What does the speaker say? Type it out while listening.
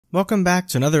Welcome back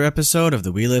to another episode of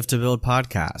the We Live to Build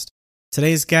podcast.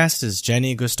 Today's guest is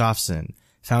Jenny Gustafson,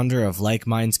 founder of Like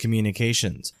Minds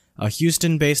Communications, a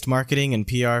Houston-based marketing and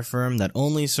PR firm that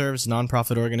only serves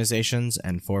nonprofit organizations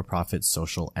and for-profit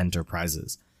social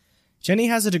enterprises. Jenny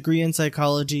has a degree in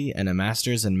psychology and a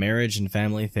master's in marriage and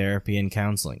family therapy and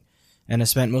counseling, and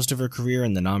has spent most of her career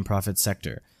in the nonprofit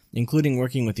sector, including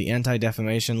working with the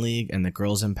Anti-Defamation League and the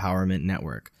Girls Empowerment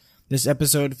Network. This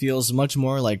episode feels much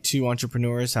more like two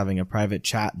entrepreneurs having a private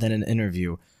chat than an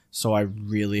interview, so I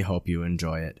really hope you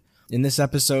enjoy it. In this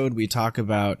episode, we talk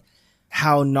about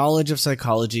how knowledge of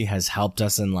psychology has helped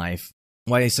us in life,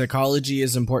 why psychology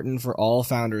is important for all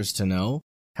founders to know,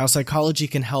 how psychology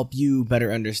can help you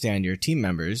better understand your team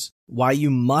members, why you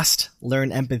must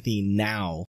learn empathy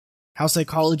now, how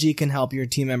psychology can help your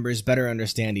team members better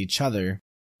understand each other,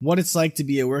 what it's like to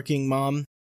be a working mom,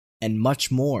 and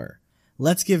much more.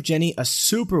 Let's give Jenny a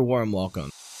super warm welcome.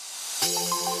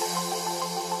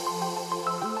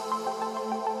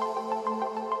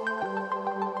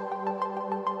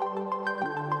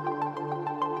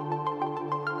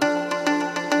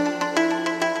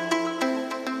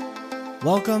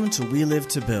 Welcome to We Live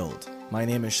to Build. My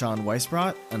name is Sean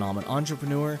Weisbrot, and I'm an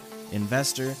entrepreneur,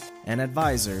 investor, and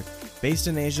advisor based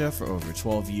in Asia for over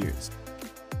 12 years.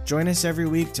 Join us every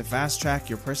week to fast-track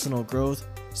your personal growth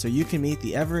so you can meet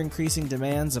the ever-increasing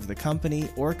demands of the company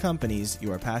or companies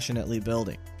you are passionately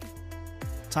building.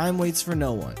 Time waits for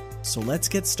no one, so let's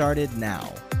get started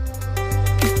now.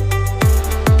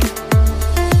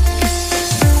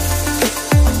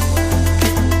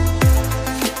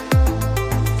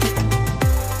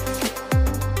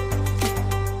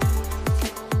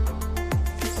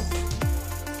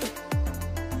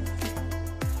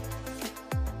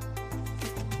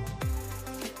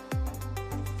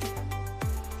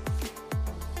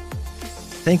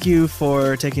 Thank you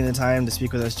for taking the time to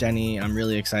speak with us, Jenny. I'm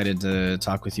really excited to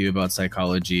talk with you about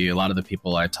psychology. A lot of the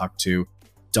people I talk to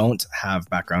don't have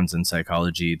backgrounds in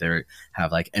psychology. They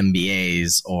have like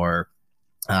MBAs or,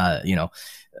 a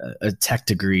tech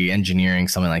degree, engineering,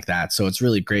 something like that. So it's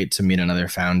really great to meet another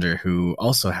founder who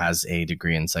also has a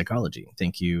degree in psychology.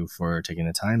 Thank you for taking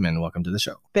the time and welcome to the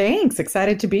show. Thanks.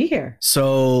 Excited to be here.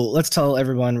 So let's tell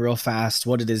everyone real fast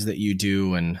what it is that you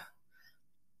do and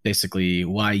basically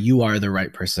why you are the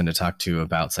right person to talk to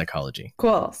about psychology.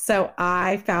 Cool. So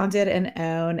I founded and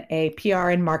own a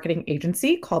PR and marketing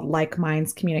agency called Like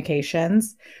Minds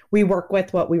Communications. We work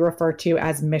with what we refer to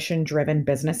as mission-driven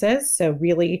businesses. So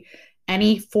really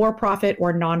any for-profit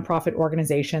or nonprofit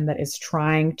organization that is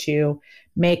trying to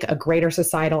make a greater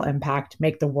societal impact,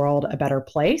 make the world a better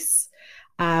place.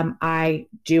 I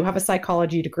do have a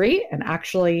psychology degree and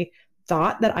actually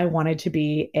thought that I wanted to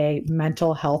be a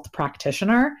mental health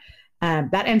practitioner.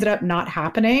 That ended up not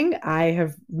happening. I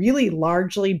have really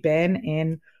largely been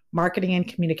in marketing and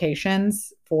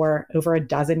communications for over a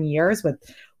dozen years with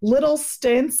little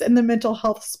stints in the mental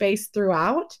health space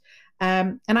throughout.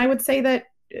 And I would say that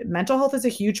mental health is a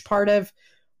huge part of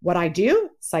what I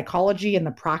do. Psychology and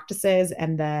the practices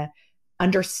and the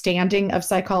understanding of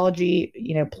psychology,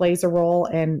 plays a role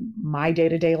in my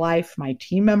day-to-day life, my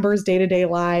team members' day-to-day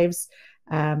lives,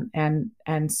 and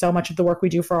so much of the work we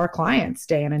do for our clients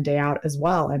day in and day out as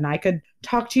well. And I could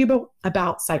talk to you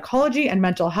about psychology and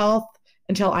mental health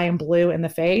until I am blue in the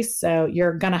face. So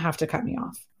you're going to have to cut me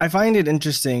off. I find it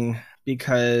interesting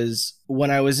because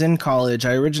when I was in college,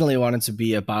 I originally wanted to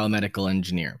be a biomedical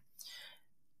engineer.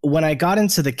 When I got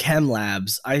into the chem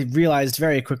labs, I realized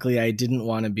very quickly I didn't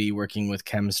want to be working with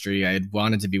chemistry. I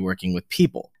wanted to be working with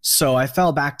people. So I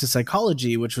fell back to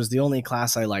psychology, which was the only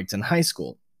class I liked in high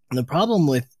school. And the problem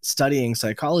with studying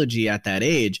psychology at that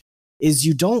age is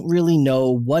you don't really know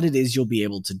what it is you'll be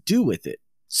able to do with it.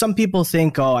 Some people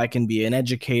think, I can be an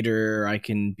educator, I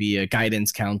can be a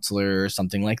guidance counselor or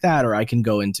something like that, or I can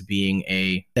go into being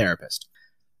a therapist.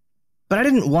 But I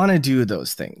didn't want to do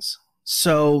those things.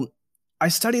 So I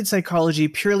studied psychology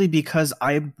purely because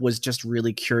I was just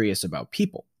really curious about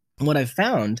people. And what I've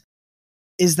found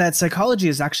is that psychology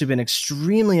has actually been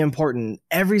extremely important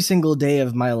every single day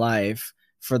of my life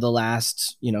for the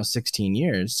last, 16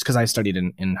 years, because I studied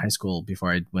in high school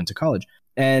before I went to college.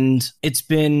 And it's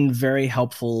been very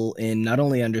helpful in not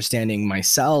only understanding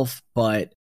myself,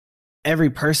 but every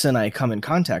person I come in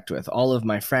contact with, all of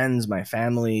my friends, my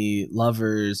family,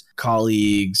 lovers,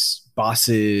 colleagues,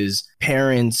 bosses,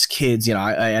 parents, kids.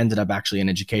 I ended up actually in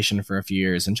education for a few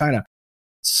years in China.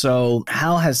 So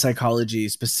how has psychology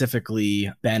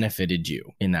specifically benefited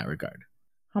you in that regard?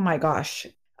 Oh my gosh.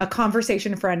 A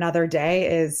conversation for another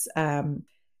day is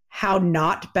how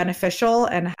not beneficial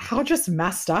and how just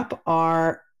messed up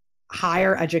our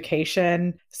higher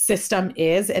education system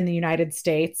is in the United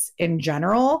States in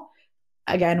general.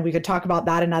 Again, we could talk about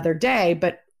that another day,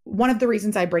 but one of the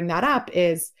reasons I bring that up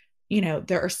is,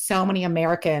 there are so many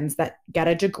Americans that get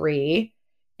a degree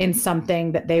in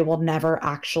something that they will never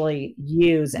actually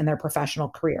use in their professional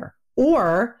career,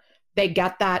 or they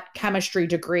get that chemistry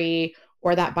degree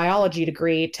or that biology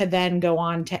degree to then go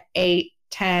on to 8,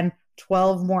 10,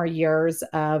 12 more years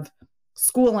of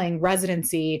schooling,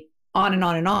 residency, on and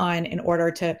on and on, in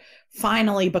order to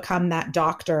finally become that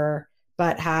doctor,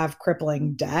 but have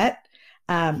crippling debt.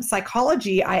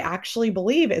 Psychology, I actually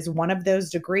believe, is one of those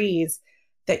degrees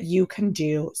that you can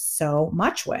do so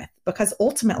much with, because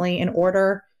ultimately, in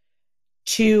order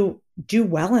to do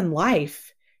well in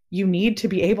life, you need to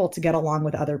be able to get along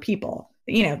with other people.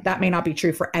 That may not be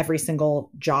true for every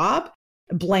single job.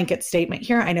 Blanket statement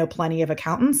here. I know plenty of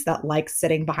accountants that like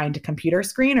sitting behind a computer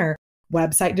screen, or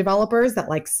website developers that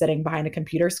like sitting behind a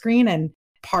computer screen. And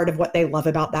part of what they love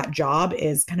about that job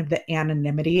is kind of the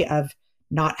anonymity of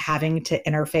not having to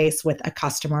interface with a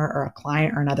customer or a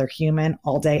client or another human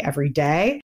all day, every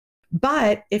day.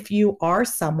 But if you are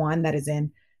someone that is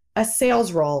in a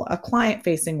sales role, a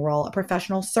client-facing role, a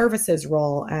professional services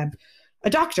role, a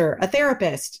doctor, a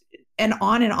therapist, and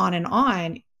on and on and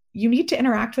on, you need to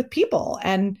interact with people.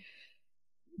 And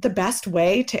the best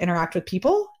way to interact with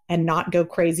people and not go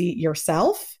crazy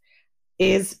yourself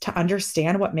is to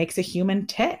understand what makes a human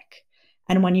tick.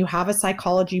 And when you have a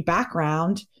psychology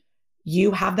background,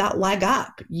 you have that leg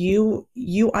up. You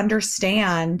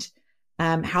understand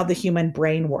how the human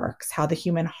brain works, how the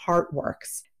human heart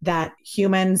works, that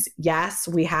humans, yes,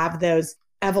 we have those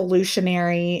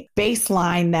evolutionary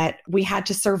baseline that we had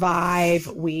to survive.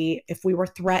 If we were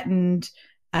threatened,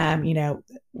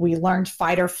 we learned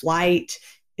fight or flight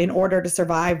in order to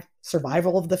survive,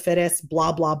 survival of the fittest,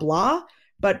 blah, blah, blah.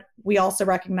 But we also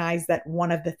recognize that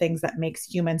one of the things that makes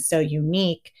humans so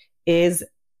unique is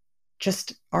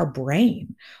just our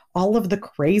brain, all of the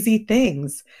crazy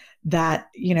things that,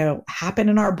 happen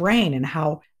in our brain, and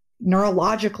how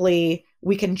neurologically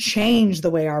we can change the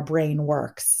way our brain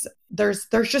works. There's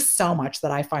just so much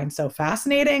that I find so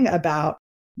fascinating about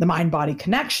the mind-body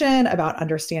connection, about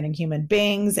understanding human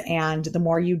beings. And the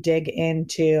more you dig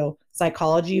into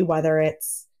psychology, whether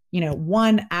it's,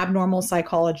 one abnormal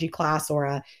psychology class or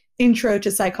a intro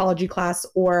to psychology class,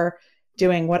 or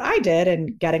doing what I did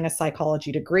and getting a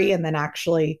psychology degree, and then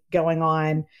actually going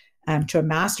on to a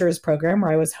master's program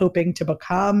where I was hoping to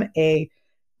become a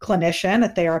clinician, a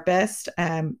therapist.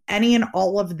 Any and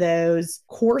all of those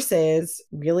courses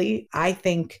really, I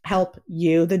think, help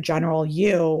you, the general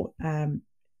you,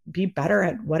 be better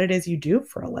at what it is you do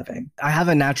for a living. I have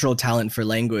a natural talent for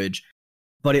language,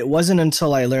 but it wasn't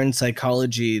until I learned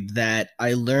psychology that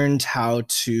I learned how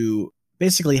to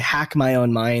basically hack my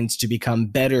own mind to become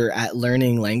better at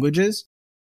learning languages.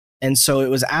 And so it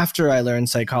was after I learned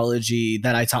psychology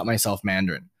that I taught myself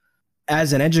Mandarin.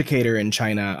 As an educator in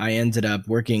China, I ended up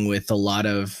working with a lot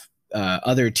of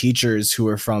other teachers who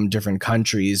were from different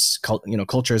countries,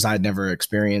 cultures I'd never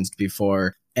experienced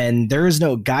before. And there is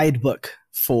no guidebook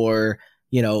for,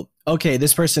 okay,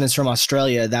 this person is from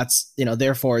Australia. That's,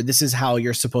 therefore, this is how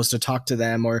you're supposed to talk to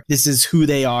them, or this is who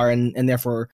they are. And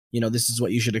therefore, this is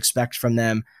what you should expect from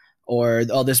them. Or,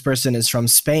 oh, this person is from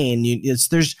Spain.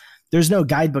 There's no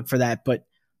guidebook for that. But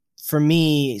for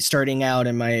me, starting out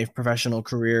in my professional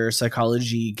career,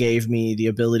 psychology gave me the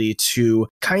ability to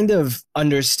kind of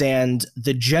understand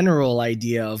the general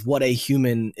idea of what a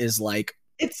human is like.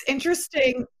 It's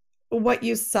interesting what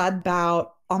you said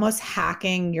about almost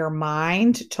hacking your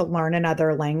mind to learn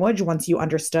another language once you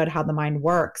understood how the mind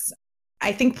works.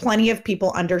 I think plenty of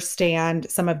people understand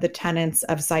some of the tenets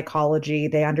of psychology.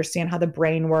 They understand how the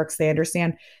brain works. They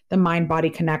understand the mind-body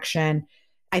connection.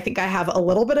 I think I have a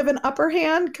little bit of an upper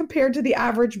hand compared to the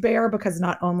average bear, because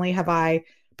not only have I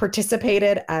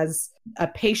participated as a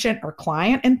patient or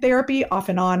client in therapy off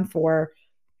and on for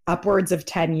upwards of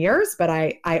 10 years, but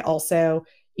I also,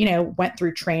 went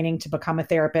through training to become a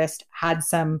therapist, had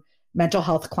some mental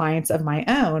health clients of my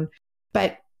own.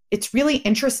 But it's really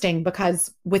interesting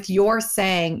because with your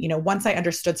saying, once I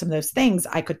understood some of those things,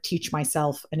 I could teach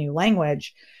myself a new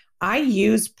language. I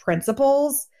use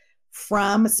principles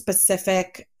from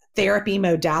specific therapy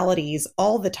modalities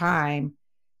all the time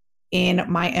in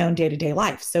my own day-to-day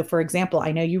life. So for example,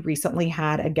 I know you recently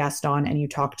had a guest on and you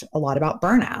talked a lot about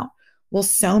burnout. Well,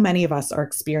 so many of us are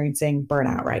experiencing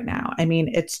burnout right now. I mean,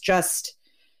 it's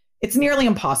nearly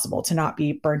impossible to not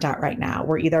be burnt out right now.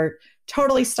 We're either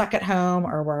totally stuck at home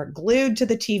or we're glued to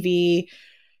the TV.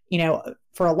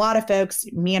 For a lot of folks,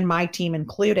 me and my team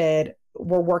included,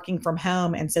 we're working from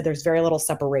home. And so there's very little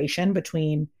separation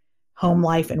between home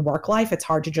life and work life. It's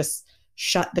hard to just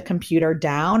shut the computer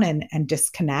down and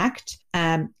disconnect.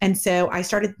 And so I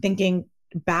started thinking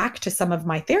back to some of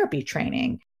my therapy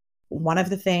training. One of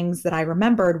the things that I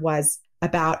remembered was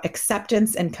about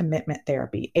acceptance and commitment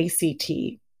therapy,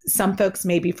 ACT. Some folks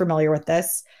may be familiar with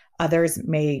this, others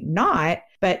may not,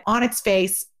 but on its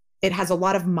face, it has a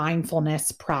lot of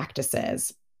mindfulness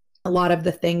practices. A lot of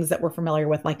the things that we're familiar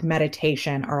with, like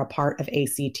meditation, are a part of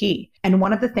ACT. And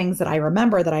one of the things that I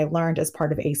remember that I learned as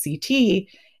part of ACT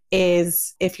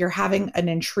is if you're having an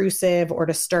intrusive or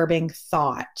disturbing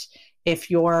thought, if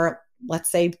you're,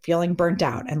 let's say, feeling burnt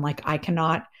out and like, I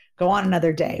cannot go on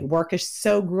another day, work is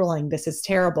so grueling, this is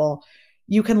terrible,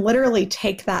 you can literally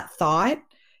take that thought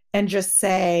and just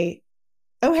say,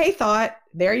 oh, hey, thought,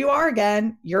 there you are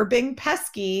again. You're being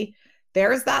pesky.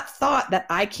 There's that thought that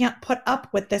I can't put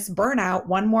up with this burnout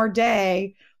one more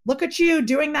day. Look at you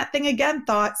doing that thing again,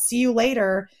 thought. See you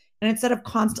later. And instead of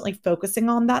constantly focusing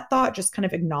on that thought, just kind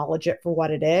of acknowledge it for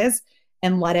what it is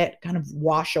and let it kind of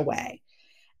wash away.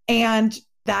 And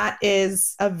that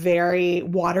is a very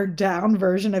watered down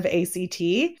version of ACT.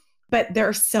 But there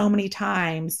are so many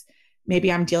times,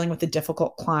 maybe I'm dealing with a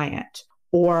difficult client,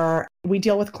 or we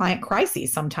deal with client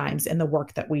crises sometimes in the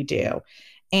work that we do.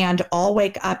 And I'll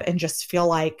wake up and just feel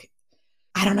like,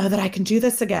 I don't know that I can do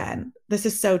this again. This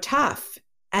is so tough.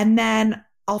 And then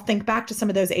I'll think back to some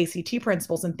of those ACT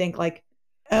principles and think like,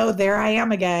 oh, there I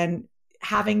am again,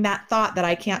 having that thought that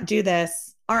I can't do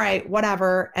this. All right,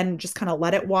 whatever. And just kind of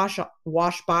let it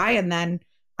wash by, and then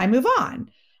I move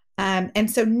on. And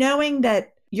so knowing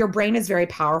that your brain is very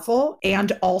powerful,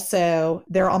 and also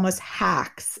there are almost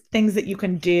hacks, things that you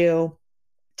can do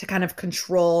to kind of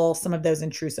control some of those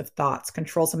intrusive thoughts,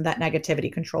 control some of that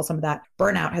negativity, control some of that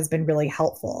burnout, has been really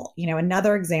helpful. You know,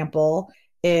 another example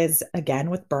is, again,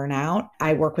 with burnout.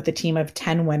 I work with a team of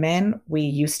 10 women. We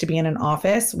used to be in an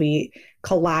office. We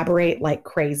collaborate like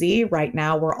crazy. Right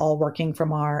now, we're all working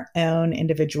from our own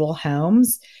individual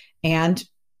homes. And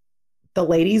the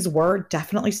ladies were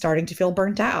definitely starting to feel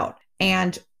burnt out.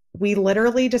 And we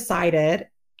literally decided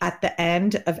at the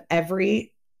end of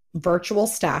every virtual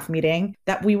staff meeting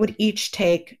that we would each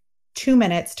take 2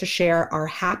 minutes to share our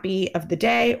happy of the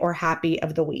day or happy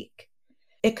of the week.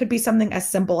 It could be something as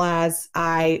simple as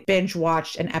I binge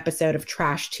watched an episode of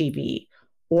trash TV,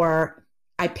 or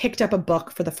I picked up a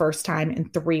book for the first time in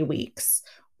 3 weeks,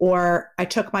 or I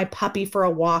took my puppy for a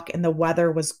walk and the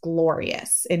weather was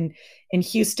glorious. In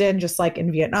Houston, just like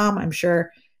in Vietnam, I'm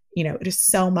sure, you know, it is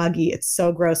so muggy. It's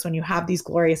so gross. When you have these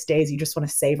glorious days, you just want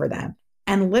to savor them.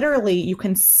 And literally you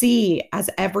can see as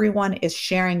everyone is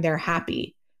sharing their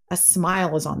happy, a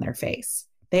smile is on their face.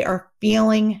 They are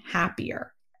feeling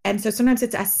happier. And so sometimes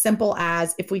it's as simple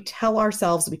as, if we tell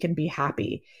ourselves we can be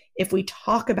happy, if we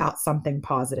talk about something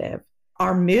positive,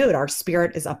 our mood, our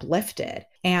spirit is uplifted.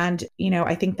 And, you know,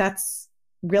 I think that's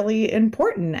really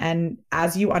important. And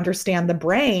as you understand the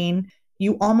brain,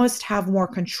 you almost have more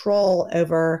control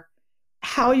over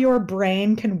how your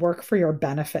brain can work for your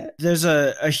benefit. There's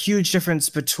a huge difference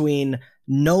between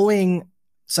knowing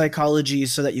psychology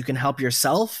so that you can help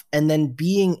yourself, and then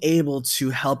being able to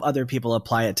help other people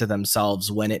apply it to themselves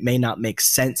when it may not make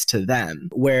sense to them.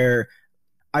 Where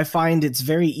I find it's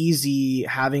very easy,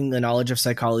 having the knowledge of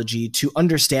psychology, to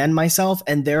understand myself,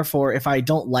 and therefore if I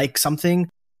don't like something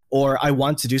or I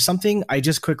want to do something, I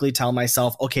just quickly tell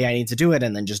myself, okay, I need to do it,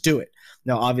 and then just do it.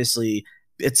 Now, obviously,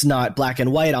 it's not black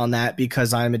and white on that,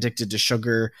 because I'm addicted to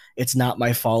sugar. It's not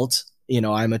my fault. You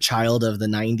know, I'm a child of the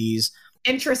 90s.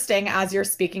 Interesting. As you're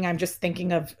speaking, I'm just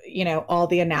thinking of, you know, all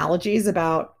the analogies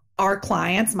about our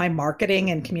clients, my marketing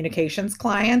and communications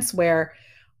clients, where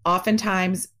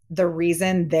oftentimes the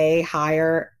reason they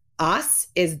hire us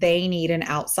is they need an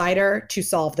outsider to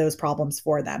solve those problems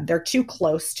for them. They're too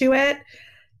close to it.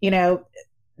 You know,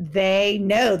 they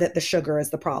know that the sugar is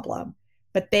the problem,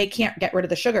 but they can't get rid of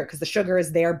the sugar because the sugar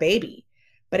is their baby.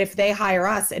 But if they hire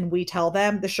us and we tell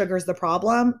them the sugar is the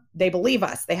problem, they believe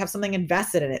us. They have something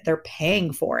invested in it. They're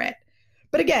paying for it.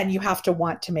 But again, you have to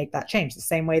want to make that change. The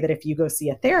same way that if you go see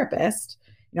a therapist,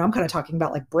 you know, I'm kind of talking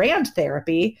about like brand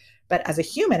therapy, but as a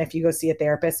human, if you go see a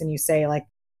therapist and you say like,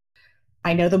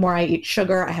 I know the more I eat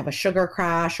sugar, I have a sugar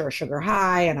crash or a sugar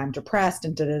high, and I'm depressed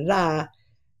and da-da-da.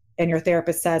 And your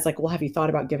therapist says like, well, have you thought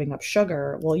about giving up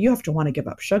sugar? Well, you have to want to give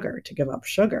up sugar to give up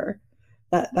sugar.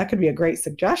 That could be a great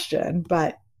suggestion,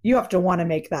 but you have to want to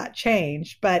make that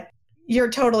change. But you're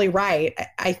totally right.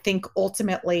 I think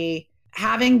ultimately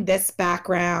having this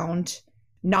background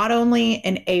not only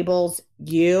enables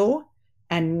you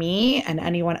and me and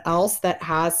anyone else that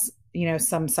has, you know,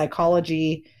 some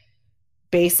psychology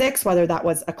basics, whether that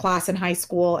was a class in high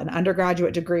school, an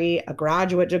undergraduate degree, a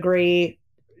graduate degree,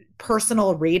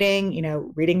 personal reading,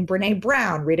 reading Brene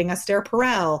Brown, reading Esther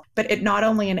Perel, but it not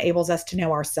only enables us to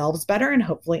know ourselves better and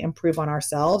hopefully improve on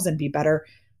ourselves and be better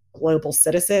global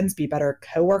citizens, be better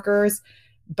coworkers,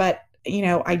 but,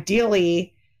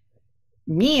 ideally,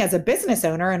 me as a business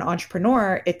owner and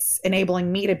entrepreneur, it's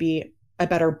enabling me to be a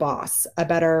better boss, a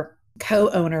better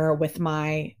co-owner with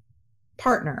my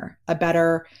partner, a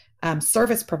better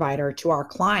service provider to our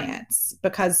clients.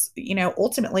 Because,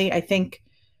 ultimately, I think,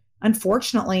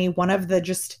 unfortunately, one of the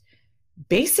just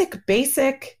basic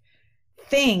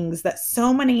things that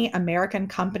so many American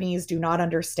companies do not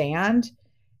understand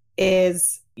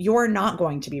is you're not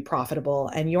going to be profitable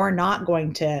and you're not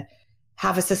going to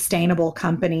have a sustainable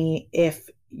company if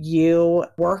you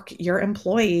work your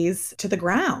employees to the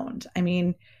ground. I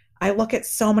mean, I look at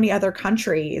so many other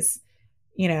countries.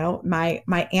 My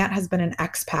aunt has been an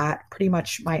expat pretty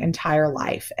much my entire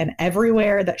life, and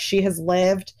everywhere that she has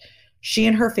lived, she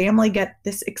and her family get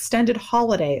this extended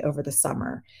holiday over the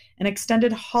summer, an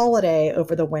extended holiday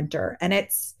over the winter, and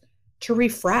it's to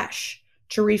refresh,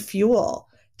 to refuel,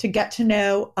 to get to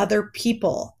know other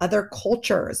people, other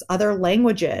cultures, other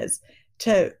languages,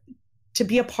 to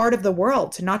be a part of the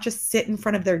world, to not just sit in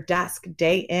front of their desk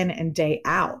day in and day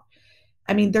out.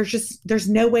 I mean, there's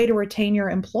no way to retain your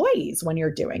employees when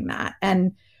you're doing that.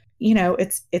 And,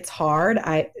 it's hard.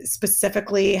 I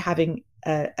specifically having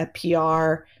a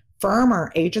PR firm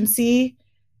or agency,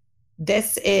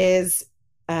 this is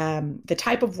the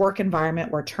type of work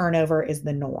environment where turnover is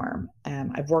the norm.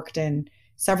 I've worked in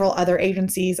several other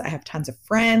agencies. I have tons of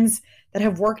friends that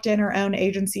have worked in our own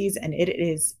agencies, and it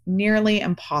is nearly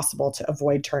impossible to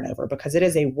avoid turnover because it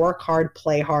is a work hard,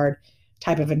 play hard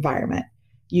type of environment.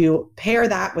 You pair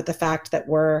that with the fact that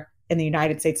we're in the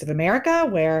United States of America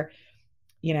where,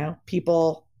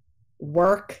 people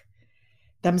work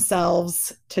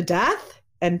themselves to death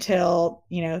until,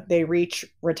 they reach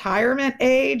retirement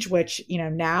age, which,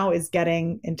 now is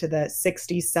getting into the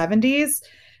 60s, 70s.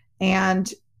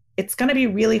 And it's going to be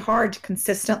really hard to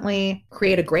consistently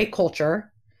create a great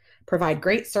culture, provide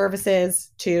great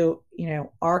services to,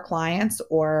 our clients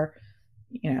or,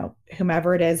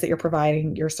 whomever it is that you're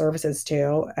providing your services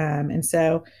to. And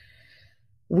so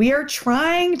we are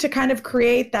trying to kind of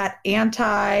create that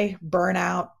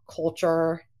anti-burnout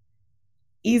culture.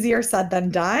 Easier said than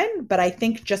done, but I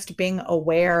think just being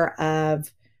aware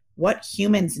of what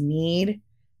humans need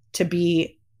to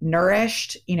be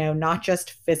nourished, not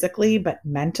just physically, but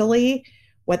mentally,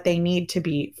 what they need to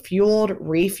be fueled,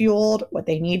 refueled, what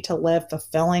they need to live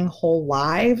fulfilling whole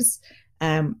lives,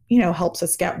 helps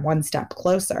us get one step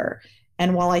closer.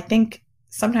 And while I think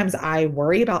sometimes I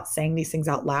worry about saying these things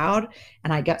out loud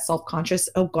and I get self-conscious,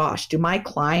 oh gosh, do my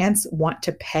clients want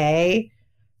to pay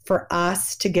for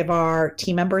us to give our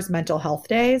team members mental health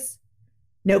days?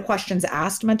 No questions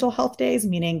asked mental health days,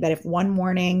 meaning that if one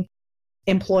morning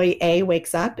employee A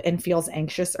wakes up and feels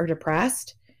anxious or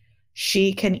depressed,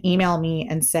 she can email me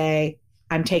and say,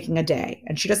 I'm taking a day.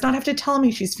 And she does not have to tell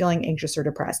me she's feeling anxious or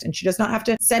depressed. And she does not have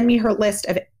to send me her list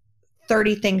of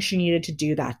 30 things she needed to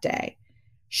do that day.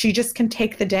 She just can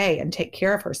take the day and take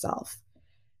care of herself.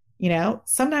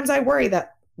 Sometimes I worry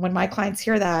that when my clients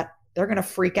hear that, they're going to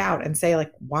freak out and say,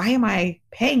 like, why am I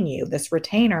paying you this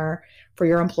retainer for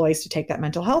your employees to take that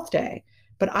mental health day?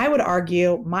 But I would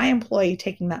argue my employee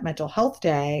taking that mental health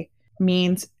day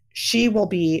means she will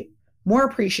be more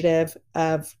appreciative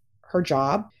of her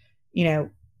job,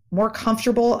 more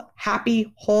comfortable,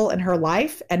 happy, whole in her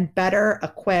life, and better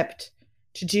equipped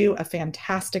to do a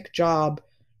fantastic job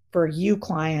for you,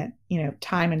 client,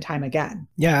 time and time again.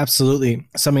 Yeah, absolutely.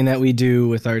 Something that we do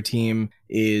with our team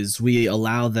is we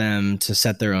allow them to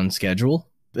set their own schedule,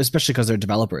 especially because they're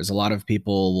developers. A lot of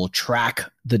people will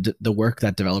track the work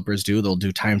that developers do. They'll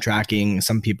do time tracking.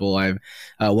 Some people,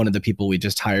 one of the people we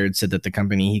just hired said that the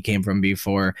company he came from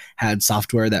before had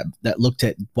software that looked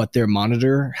at what their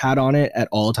monitor had on it at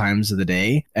all times of the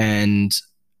day. And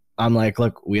I'm like,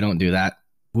 look, we don't do that.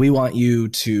 We want you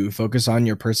to focus on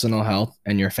your personal health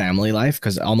and your family life,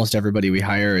 because almost everybody we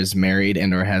hire is married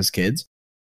and or has kids.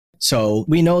 So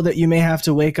we know that you may have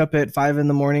to wake up at 5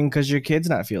 a.m. because your kid's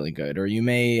not feeling good, or you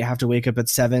may have to wake up at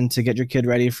 7 to get your kid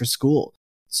ready for school.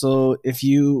 So if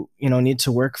you need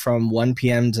to work from 1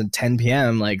 p.m. to 10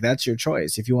 p.m., like, that's your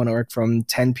choice. If you want to work from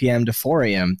 10 p.m. to 4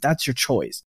 a.m., that's your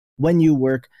choice. When you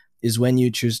work is when you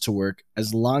choose to work,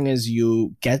 as long as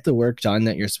you get the work done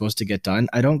that you're supposed to get done.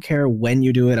 I don't care when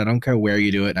you do it. I don't care where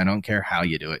you do it. I don't care how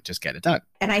you do it. Just get it done.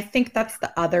 And I think that's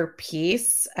the other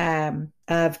piece of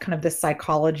kind of the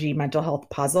psychology, mental health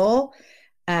puzzle.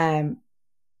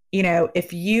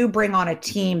 If you bring on a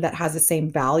team that has the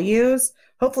same values,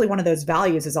 hopefully one of those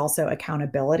values is also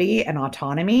accountability and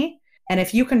autonomy. And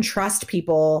if you can trust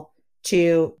people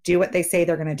to do what they say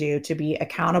they're going to do, to be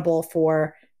accountable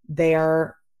for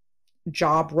their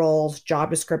job roles, job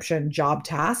description, job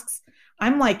tasks,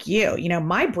 I'm like you,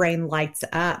 my brain lights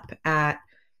up at,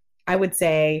 I would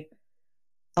say,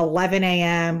 11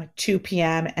 a.m., 2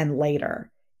 p.m., and later.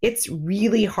 It's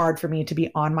really hard for me to be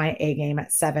on my A game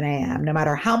at 7 a.m. No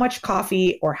matter how much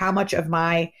coffee or how much of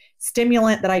my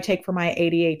stimulant that I take for my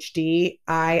ADHD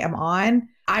I am on,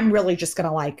 I'm really just going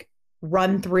to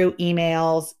run through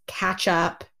emails, catch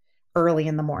up early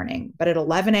in the morning. But at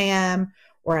 11 a.m.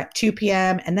 or at 2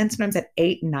 p.m., and then sometimes at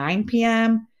 8, 9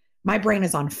 p.m., my brain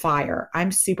is on fire.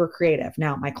 I'm super creative.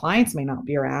 Now, my clients may not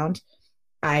be around.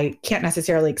 I can't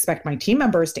necessarily expect my team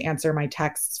members to answer my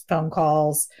texts, phone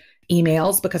calls,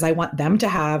 emails, because I want them to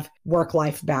have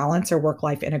work-life balance or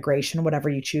work-life integration, whatever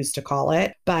you choose to call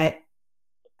it. But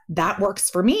that works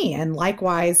for me. And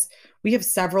likewise, we have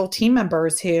several team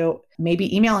members who may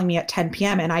be emailing me at 10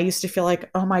 p.m. And I used to feel like,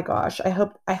 oh my gosh, I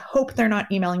hope they're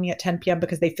not emailing me at 10 p.m.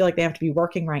 because they feel like they have to be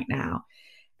working right now.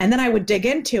 And then I would dig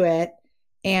into it.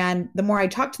 And the more I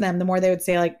talked to them, the more they would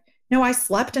say no, I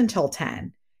slept until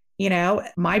 10.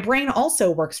 My brain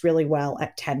also works really well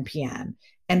at 10 p.m.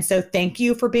 And so thank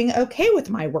you for being okay with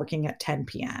my working at 10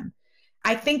 p.m.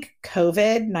 I think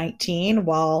COVID-19,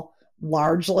 while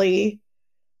largely,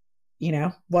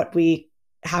 what we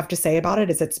have to say about it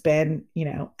is it's been,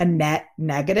 a net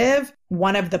negative.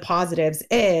 One of the positives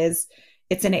is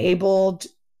it's enabled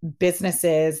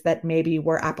businesses that maybe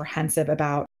were apprehensive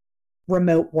about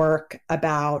remote work,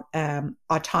 about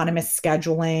autonomous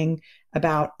scheduling,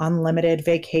 about unlimited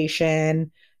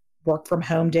vacation, work from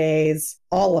home days,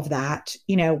 all of that.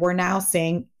 We're now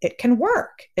seeing it can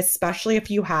work, especially if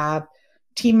you have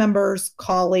team members,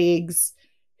 colleagues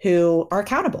who are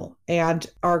accountable and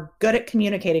are good at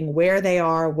communicating where they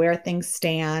are, where things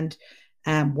stand,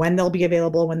 when they'll be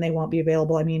available, when they won't be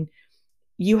available. I mean,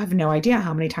 you have no idea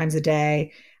how many times a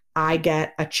day I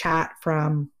get a chat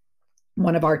from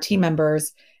one of our team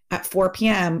members at 4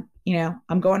 p.m.,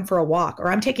 I'm going for a walk,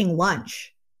 or I'm taking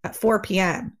lunch at 4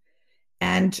 p.m.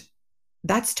 And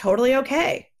that's totally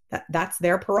okay. That's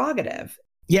their prerogative.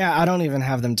 Yeah, I don't even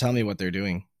have them tell me what they're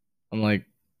doing. I'm like,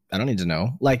 I don't need to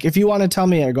know. If you want to tell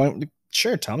me you're going,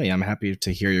 sure, tell me. I'm happy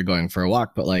to hear you're going for a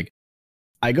walk. But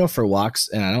I go for walks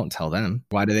and I don't tell them.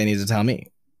 Why do they need to tell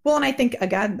me? Well, and I think,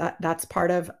 again, that's part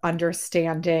of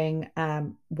understanding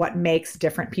what makes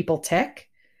different people tick.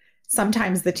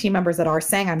 Sometimes the team members that are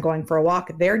saying I'm going for a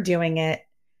walk, they're doing it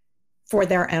for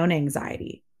their own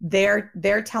anxiety.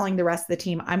 They're telling the rest of the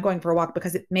team, I'm going for a walk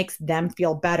because it makes them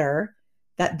feel better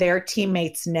that their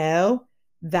teammates know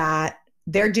that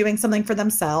they're doing something for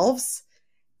themselves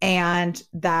and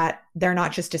that they're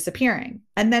not just disappearing.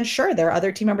 And then sure, there are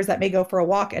other team members that may go for a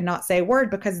walk and not say a word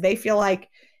because they feel like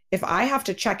if I have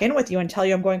to check in with you and tell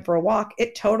you I'm going for a walk,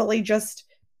 it totally just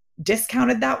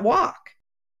discounted that walk.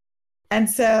 And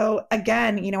so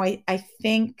again, I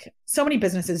think so many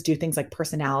businesses do things like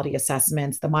personality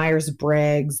assessments, the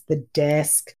Myers-Briggs, the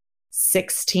DISC,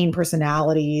 16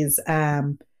 personalities.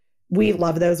 We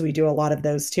love those. We do a lot of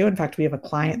those too. In fact, we have a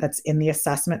client that's in the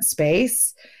assessment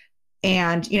space,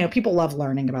 and, people love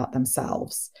learning about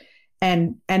themselves,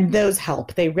 and those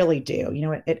help. They really do.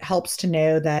 It helps to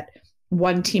know that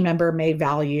one team member may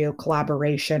value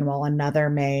collaboration while another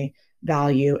may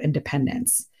value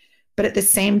independence. But at the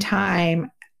same time,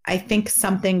 I think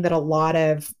something that a lot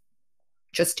of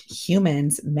just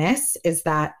humans miss is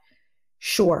that,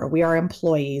 sure, we are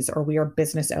employees or we are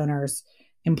business owners,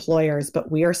 employers, but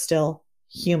we are still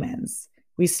humans.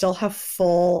 We still have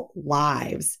full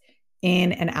lives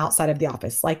in and outside of the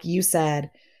office. Like you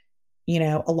said,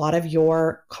 a lot of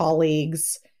your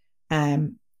colleagues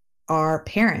are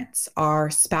parents,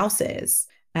 are spouses.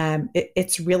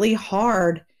 It's really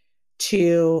hard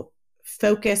to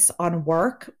focus on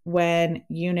work when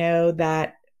you know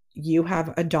that you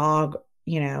have a dog,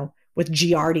 with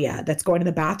giardia that's going to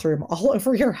the bathroom all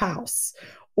over your house,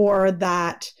 or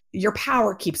that your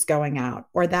power keeps going out,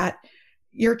 or that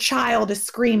your child is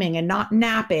screaming and not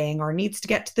napping or needs to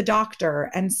get to the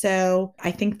doctor. And so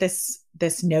I think this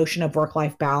notion of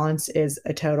work-life balance is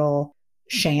a total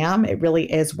sham. It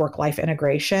really is work-life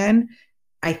integration.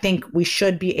 I think we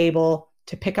should be able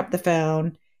to pick up the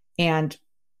phone and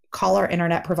call our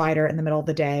internet provider in the middle of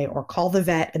the day, or call the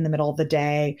vet in the middle of the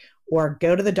day, or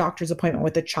go to the doctor's appointment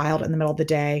with the child in the middle of the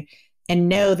day, and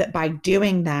know that by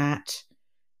doing that,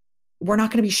 we're not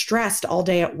going to be stressed all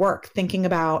day at work thinking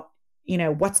about,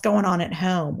 what's going on at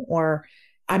home, or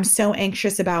I'm so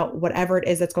anxious about whatever it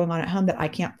is that's going on at home that I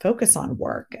can't focus on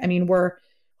work. I mean, we're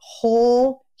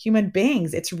whole human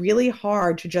beings. It's really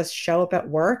hard to just show up at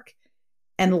work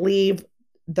and leave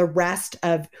the rest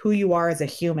of who you are as a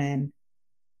human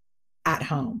at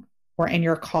home or in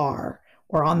your car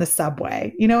or on the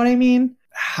subway. You know what I mean?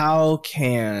 How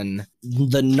can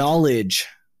the knowledge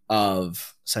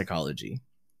of psychology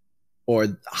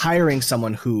or hiring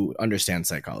someone who understands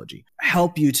psychology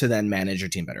help you to then manage your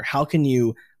team better? How can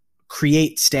you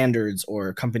create standards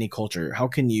or company culture? How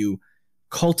can you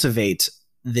cultivate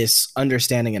this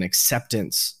understanding and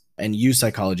acceptance and use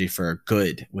psychology for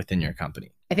good within your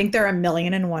company? I think there are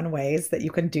 1,000,001 ways that you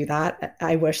can do that.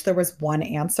 I wish there was one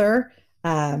answer.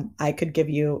 I could give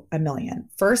you 1,000,000.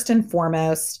 First and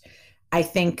foremost, I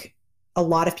think a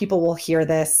lot of people will hear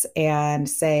this and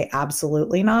say,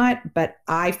 absolutely not. But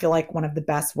I feel like one of the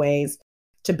best ways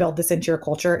to build this into your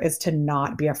culture is to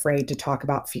not be afraid to talk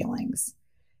about feelings.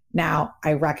 Now,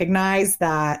 I recognize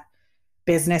that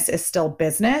business is still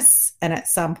business. And at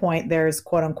some point, there's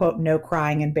quote unquote, no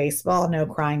crying in baseball, no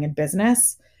crying in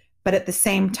business. But at the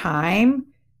same time,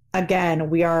 again,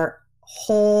 we are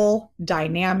whole,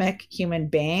 dynamic human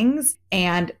beings.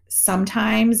 And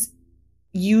sometimes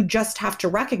you just have to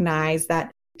recognize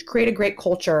that to create a great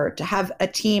culture, to have a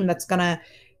team that's going to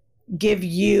give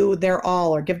you their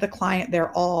all or give the client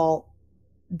their all,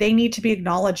 they need to be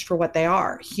acknowledged for what they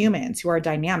are, humans who are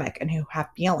dynamic and who have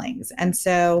feelings. And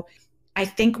so I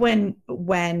think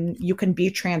when you can be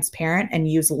transparent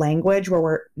and use language where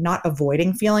we're not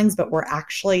avoiding feelings, but we're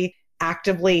actually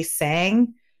actively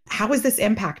saying, how is this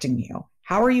impacting you?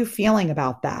 How are you feeling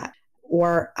about that?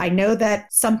 Or I know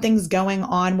that something's going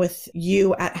on with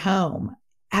you at home.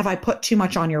 Have I put too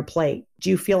much on your plate? Do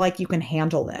you feel like you can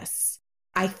handle this?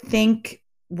 I think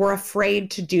we're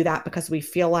afraid to do that because we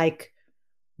feel like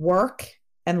work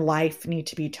and life need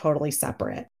to be totally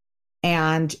separate.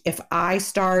 And if I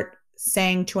start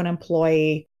saying to an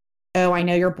employee, oh, I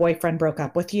know your boyfriend broke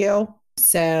up with you,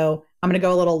 so I'm going to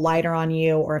go a little lighter on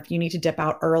you, or if you need to dip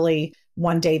out early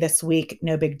one day this week,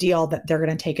 no big deal, that they're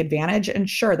going to take advantage. And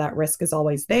sure, that risk is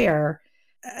always there.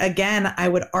 Again, I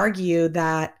would argue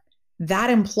that that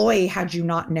employee, had you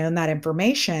not known that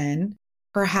information,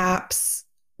 perhaps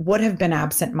would have been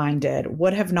absent-minded,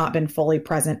 would have not been fully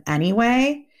present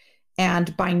anyway.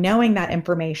 And by knowing that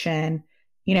information,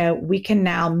 we can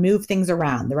now move things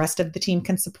around. The rest of the team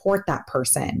can support that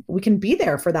person. We can be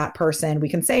there for that person. We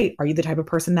can say, are you the type of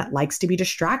person that likes to be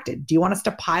distracted? Do you want us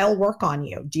to pile work on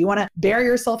you? Do you want to bury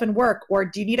yourself in work? Or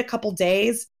do you need a couple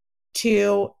days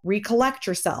to recollect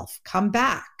yourself, come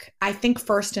back? I think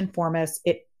first and foremost,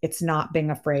 it's not being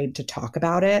afraid to talk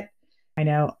about it. I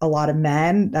know a lot of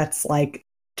men, that's like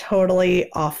totally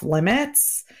off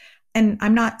limits. And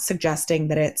I'm not suggesting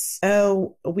that it's,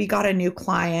 oh, we got a new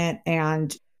client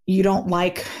and you don't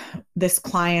like this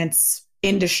client's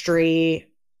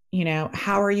industry.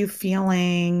 How are you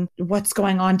feeling? What's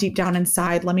going on deep down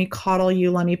inside? Let me coddle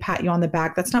you. Let me pat you on the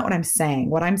back. That's not what I'm saying.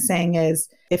 What I'm saying is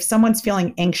if someone's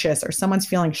feeling anxious or someone's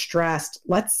feeling stressed,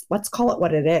 let's call it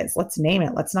what it is. Let's name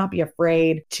it. Let's not be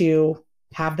afraid to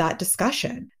have that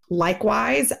discussion.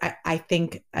 Likewise, I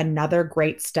think another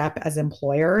great step as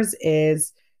employers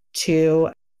is to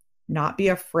not be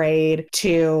afraid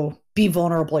to be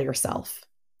vulnerable yourself.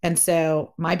 And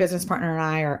so my business partner and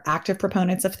I are active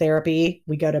proponents of therapy.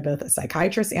 We go to both a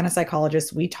psychiatrist and a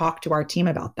psychologist. We talk to our team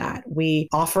about that. We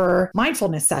offer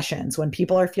mindfulness sessions when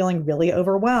people are feeling really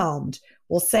overwhelmed.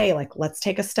 We'll say, let's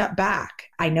take a step back.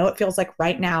 I know it feels like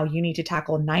right now you need to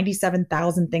tackle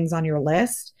 97,000 things on your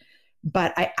list,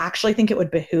 but I actually think it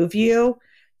would behoove you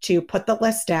to put the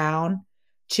list down,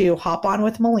 to hop on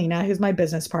with Melina, who's my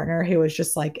business partner, who is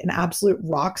just like an absolute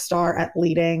rock star at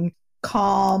leading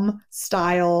calm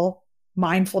style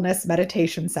mindfulness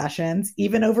meditation sessions,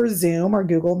 even over Zoom or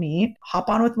Google Meet. Hop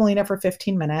on with Melina for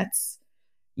 15 minutes.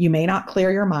 You may not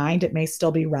clear your mind. It may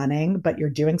still be running, but you're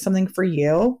doing something for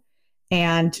you.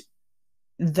 And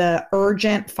the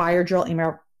urgent fire drill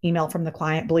email from the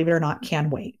client, believe it or not,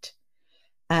 can wait.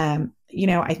 I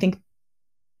think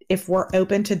if we're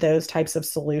open to those types of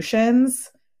solutions,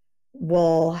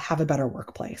 we'll have a better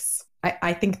workplace.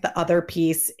 I think the other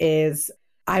piece is,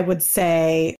 I would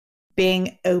say,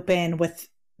 being open with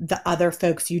the other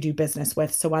folks you do business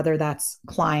with. So whether that's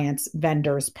clients,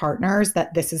 vendors, partners,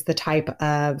 that this is the type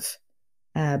of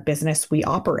business we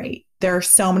operate. There are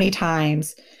so many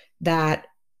times that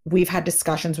we've had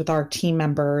discussions with our team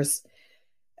members.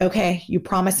 Okay, you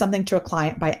promised something to a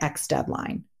client by X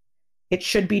deadline. It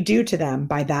should be due to them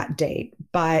by that date,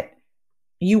 but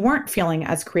you weren't feeling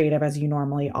as creative as you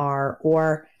normally are,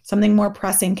 or something more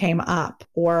pressing came up,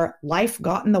 or life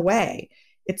got in the way.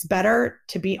 It's better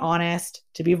to be honest,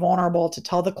 to be vulnerable, to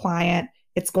tell the client,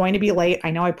 it's going to be late.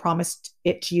 I know I promised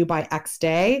it to you by X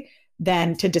day,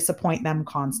 than to disappoint them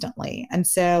constantly. And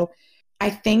so I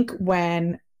think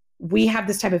when we have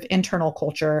this type of internal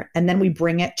culture and then we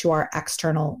bring it to our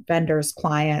external vendors,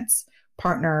 clients,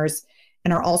 partners,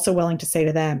 and are also willing to say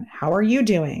to them, how are you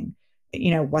doing?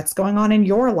 What's going on in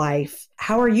your life?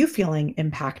 How are you feeling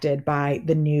impacted by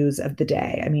the news of the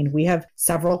day? I mean, we have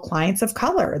several clients of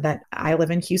color that I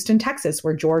live in Houston, Texas,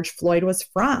 where George Floyd was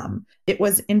from. It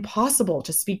was impossible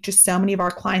to speak to so many of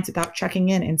our clients without checking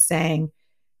in and saying,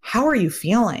 how are you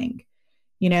feeling?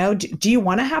 Do you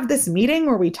want to have this meeting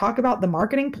where we talk about the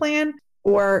marketing plan?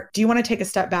 Or do you want to take a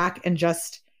step back and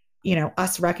just,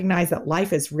 us recognize that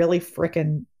life is really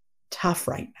freaking tough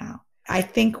right now? I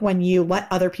think when you let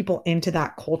other people into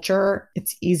that culture,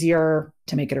 it's easier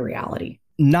to make it a reality.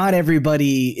 Not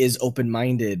everybody is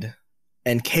open-minded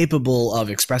and capable of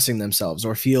expressing themselves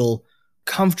or feel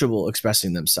comfortable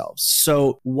expressing themselves.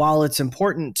 So while it's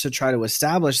important to try to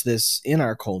establish this in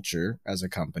our culture as a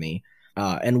company,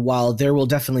 and while there will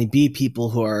definitely be people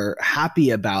who are happy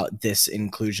about this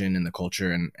inclusion in the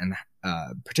culture and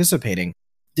participating,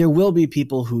 there will be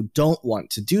people who don't want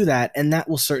to do that, and that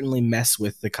will certainly mess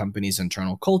with the company's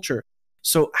internal culture.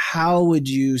 So how would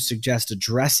you suggest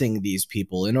addressing these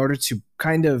people in order to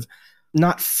kind of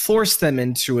not force them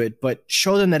into it, but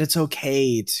show them that it's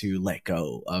okay to let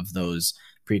go of those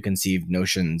preconceived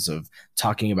notions of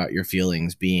talking about your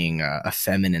feelings being a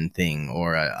feminine thing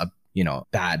or a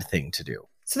bad thing to do?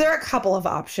 So there are a couple of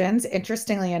options.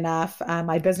 Interestingly enough,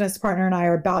 my business partner and I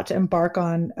are about to embark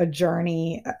on a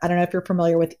journey. I don't know if you're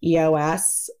familiar with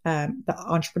EOS, the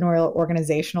Entrepreneurial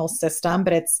Organizational System,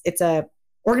 but it's a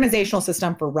organizational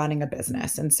system for running a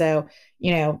business. And so,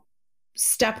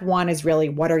 step one is really,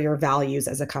 what are your values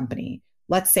as a company?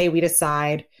 Let's say we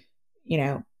decide,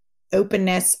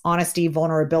 openness, honesty,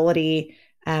 vulnerability,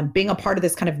 being a part of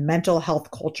this kind of mental health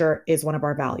culture is one of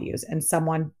our values. And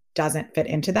someone doesn't fit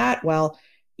into that. Well,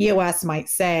 EOS might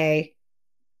say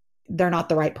they're not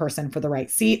the right person for the right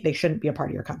seat. They shouldn't be a part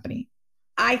of your company.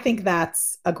 I think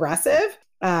that's aggressive.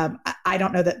 I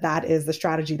don't know that that is the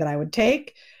strategy that I would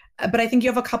take, but I think you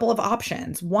have a couple of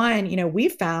options. One, we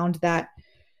found that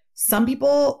some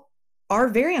people are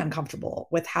very uncomfortable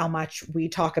with how much we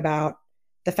talk about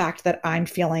the fact that I'm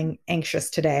feeling anxious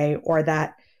today, or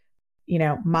that,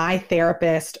 my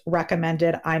therapist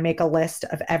recommended I make a list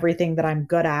of everything that I'm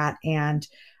good at, and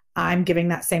I'm giving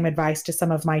that same advice to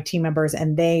some of my team members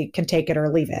and they can take it or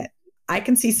leave it. I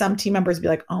can see some team members be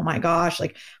like, oh my gosh,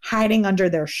 like hiding under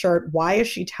their shirt. Why is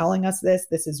she telling us this?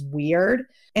 This is weird.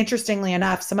 Interestingly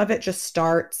enough, some of it just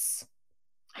starts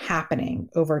happening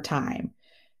over time.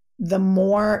 The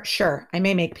more, sure, I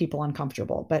may make people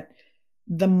uncomfortable, but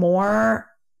the more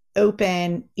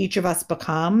open each of us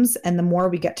becomes and the more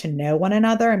we get to know one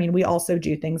another. I mean, we also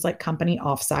do things like company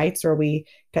offsites where we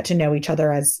get to know each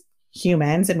other as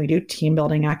humans, and we do team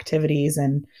building activities.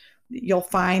 And you'll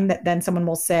find that then someone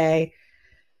will say,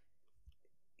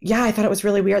 yeah, I thought it was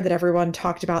really weird that everyone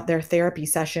talked about their therapy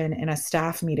session in a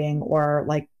staff meeting, or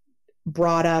like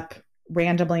brought up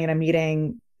randomly in a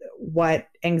meeting what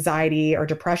anxiety or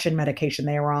depression medication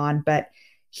they were on. But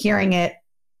hearing it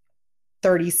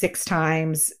 36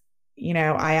 times,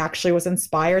 I actually was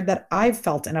inspired that I've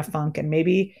felt in a funk, and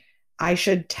maybe I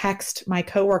should text my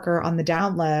coworker on the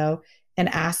down low and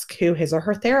ask who his or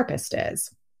her therapist is.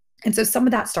 And so some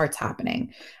of that starts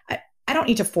happening. I don't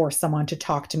need to force someone to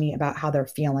talk to me about how they're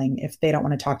feeling if they don't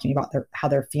want to talk to me about how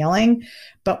they're feeling.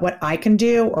 But what I can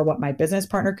do, or what my business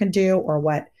partner can do, or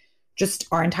what just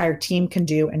our entire team can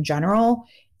do in general,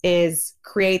 is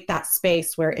create that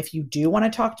space where if you do want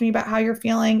to talk to me about how you're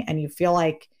feeling and you feel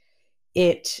like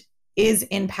it is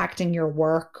impacting your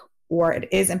work, or it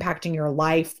is impacting your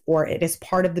life, or it is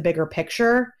part of the bigger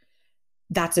picture,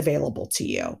 that's available to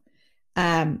you.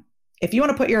 If you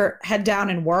want to put your head down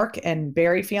and work and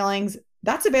bury feelings,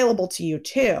 that's available to you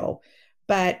too.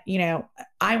 But,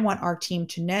 I want our team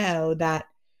to know that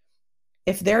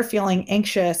if they're feeling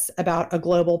anxious about a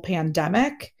global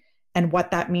pandemic and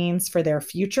what that means for their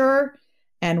future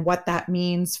and what that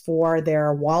means for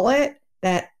their wallet,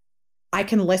 that I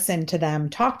can listen to them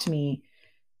talk to me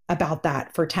about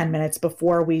that for 10 minutes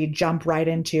before we jump right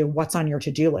into what's on your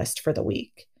to-do list for the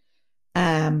week.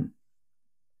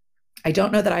 I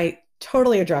don't know that I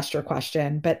totally addressed your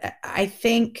question, but I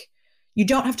think you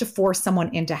don't have to force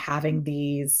someone into having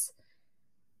these,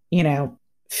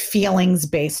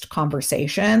 feelings-based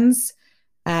conversations.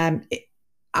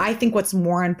 I think what's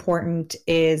more important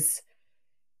is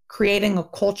creating a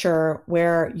culture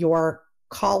where your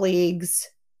colleagues,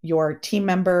 your team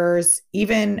members,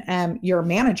 even your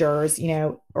managers,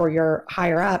 or your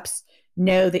higher ups,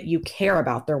 know that you care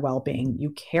about their well-being,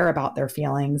 you care about their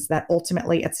feelings, that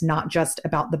ultimately it's not just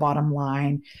about the bottom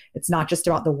line. It's not just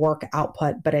about the work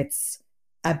output, but it's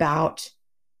about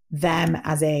them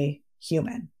as a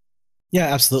human. Yeah,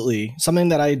 absolutely. Something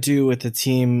that I do with the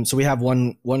team. So we have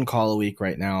one call a week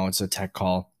right now. It's a tech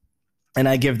call. And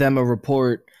I give them a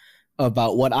report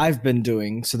about what I've been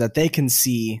doing so that they can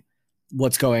see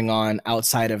what's going on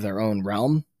outside of their own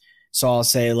realm. So I'll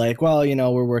say like, well,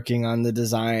 we're working on the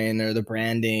design or the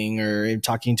branding or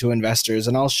talking to investors,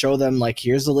 and I'll show them like,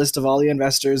 here's the list of all the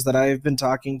investors that I've been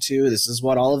talking to. This is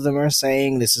what all of them are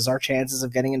saying. This is our chances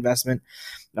of getting investment.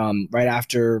 Right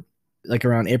after, like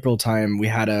around April time, we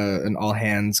had an all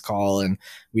hands call, and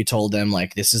we told them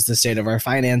like, this is the state of our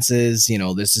finances.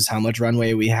 This is how much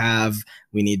runway we have.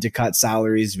 We need to cut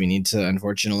salaries. We need to,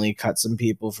 unfortunately, cut some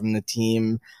people from the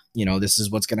team. This is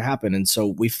what's going to happen. And so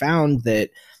we found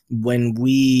that when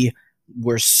we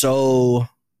were so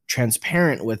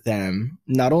transparent with them,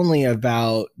 not only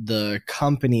about the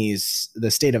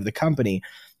state of the company,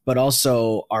 but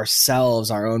also ourselves,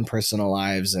 our own personal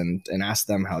lives, and ask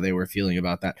them how they were feeling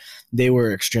about that, they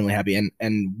were extremely happy.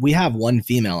 And we have one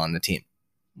female on the team.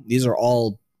 These are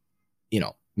all,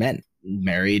 men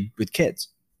married with kids.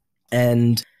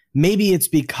 And maybe it's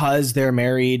because they're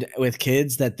married with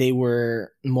kids that they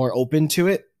were more open to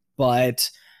it, but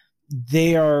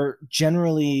they are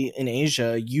generally in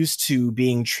Asia used to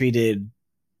being treated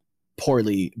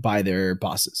poorly by their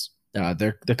bosses.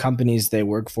 The companies they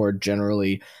work for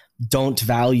generally don't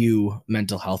value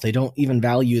mental health. They don't even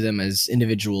value them as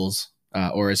individuals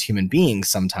or as human beings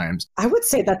sometimes. I would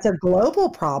say that's a global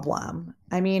problem.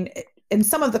 I mean, in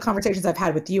some of the conversations I've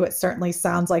had with you, it certainly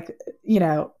sounds like,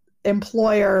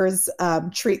 employers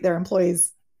treat their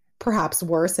employees perhaps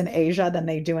worse in Asia than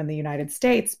they do in the United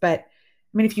States. But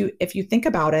I mean, if you think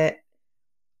about it,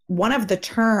 one of the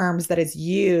terms that is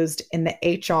used in the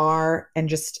HR and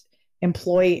just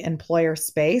employer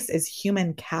space is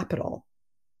human capital.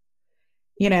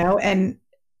 And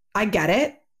I get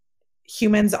it.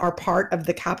 Humans are part of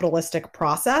the capitalistic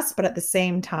process, but at the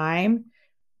same time,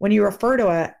 when you refer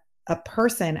to a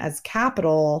person as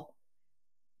capital,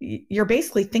 you're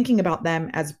basically thinking about them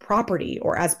as property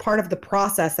or as part of the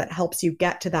process that helps you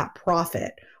get to that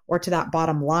profit or to that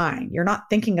bottom line. You're not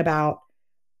thinking about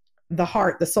the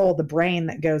heart, the soul, the brain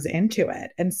that goes into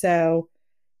it. And so,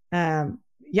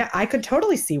 I could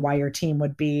totally see why your team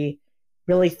would be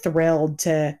really thrilled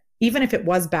to, even if it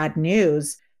was bad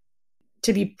news,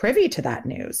 to be privy to that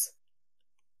news.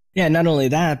 Yeah, not only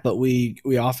that, but we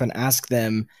often ask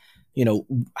them,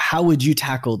 how would you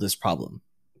tackle this problem,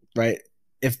 right?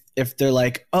 If they're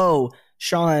like, oh,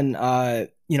 Sean, I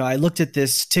looked at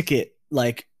this ticket,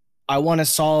 like I want to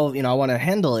solve, I want to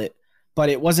handle it, but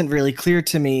it wasn't really clear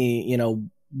to me,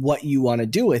 what you want to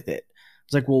do with it.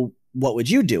 It's like, well, what would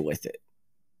you do with it?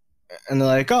 And they're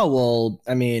like, oh, well,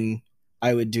 I mean,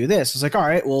 I would do this. It's like, all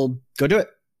right, well, go do it.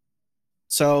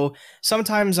 So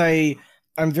sometimes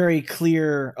I'm very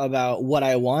clear about what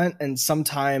I want, and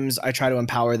sometimes I try to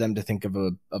empower them to think of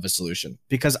a solution,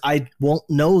 because I won't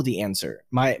know the answer.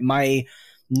 My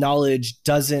knowledge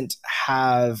doesn't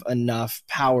have enough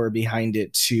power behind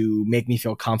it to make me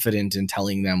feel confident in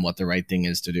telling them what the right thing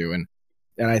is to do. And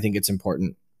I think it's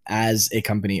important as a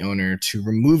company owner to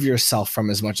remove yourself from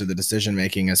as much of the decision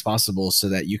making as possible so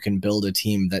that you can build a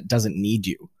team that doesn't need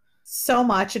you. So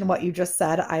much in what you just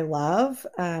said, I love.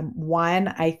 One,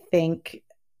 I think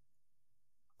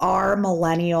our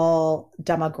millennial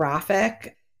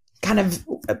demographic, kind of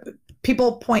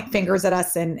people point fingers at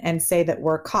us and say that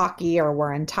we're cocky or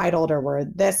we're entitled or we're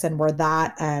this and we're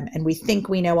that. And we think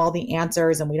we know all the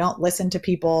answers, and we don't listen to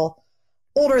people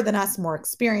older than us, more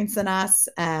experienced than us.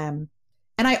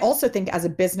 And I also think as a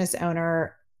business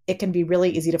owner, it can be really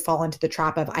easy to fall into the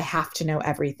trap of I have to know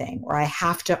everything, or I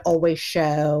have to always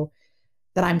show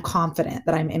that I'm confident,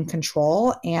 that I'm in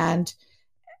control. And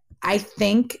I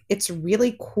think it's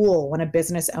really cool when a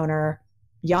business owner,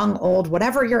 young, old,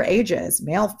 whatever your age is,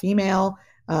 male, female,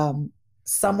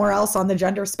 somewhere else on the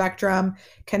gender spectrum,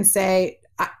 can say,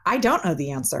 I don't know the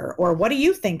answer, or what do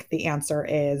you think the answer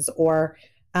is, or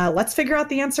let's figure out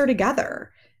the answer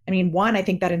together. I mean, one, I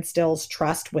think that instills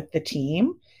trust with the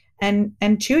team. And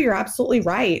two, you're absolutely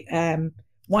right.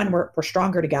 One, we're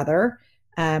stronger together.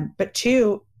 But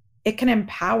two, it can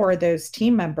empower those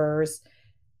team members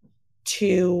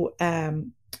to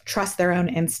trust their own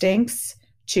instincts,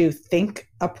 to think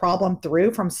a problem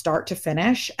through from start to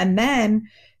finish. And then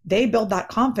they build that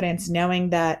confidence knowing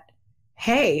that,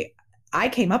 hey, I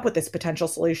came up with this potential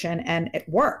solution and it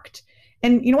worked.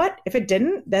 And you know what? If it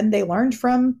didn't, then they learned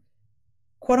from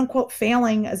quote unquote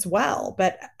failing as well.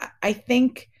 But I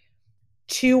think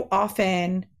too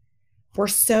often we're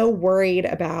so worried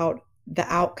about the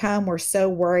outcome. We're so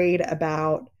worried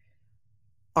about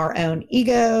our own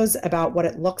egos, about what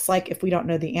it looks like if we don't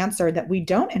know the answer, that we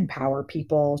don't empower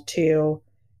people to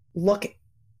look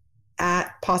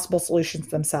at possible solutions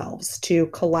themselves, to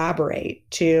collaborate,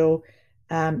 to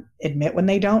admit when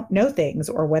they don't know things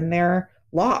or when they're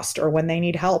lost or when they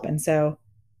need help. And so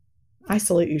I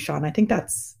salute you, Sean. I think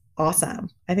that's awesome.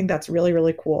 I think that's really,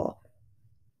 really cool.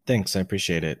 Thanks. I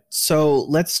appreciate it. So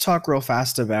let's talk real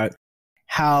fast about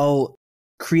how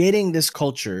creating this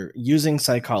culture using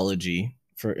psychology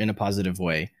in a positive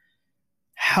way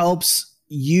helps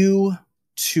you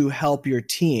to help your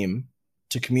team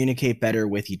to communicate better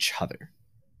with each other.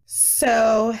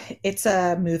 So it's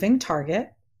a moving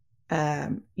target. I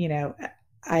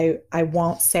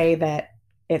won't say that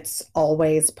it's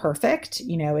always perfect.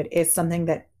 It is something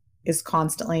that is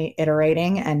constantly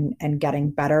iterating and getting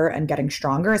better and getting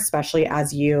stronger, especially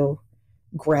as you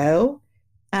grow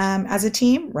as a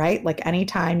team, right? Like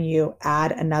anytime you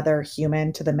add another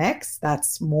human to the mix,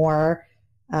 that's more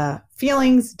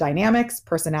feelings, dynamics,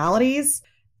 personalities.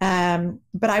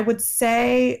 But I would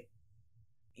say,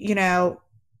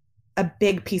 a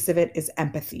big piece of it is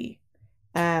empathy,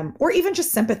 or even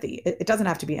just sympathy. It doesn't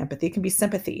have to be empathy. It can be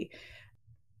sympathy.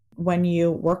 When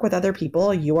you work with other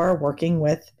people, you are working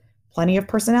with plenty of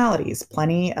personalities,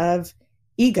 plenty of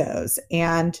egos.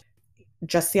 And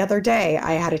just the other day,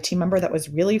 I had a team member that was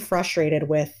really frustrated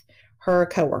with her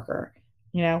coworker.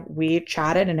 We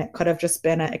chatted and it could have just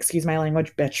been excuse my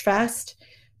language, bitch fest,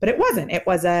 but it wasn't. It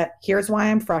was here's why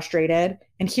I'm frustrated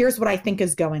and here's what I think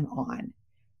is going on.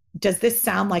 Does this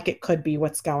sound like it could be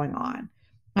what's going on?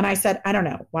 And I said, I don't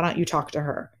know. Why don't you talk to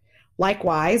her?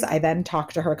 Likewise, I then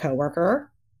talked to her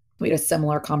coworker. We had a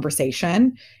similar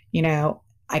conversation.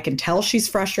 I can tell she's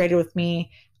frustrated with me.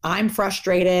 I'm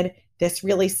frustrated. This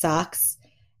really sucks.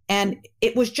 And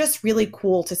it was just really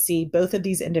cool to see both of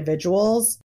these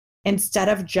individuals, instead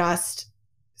of just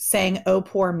saying, oh,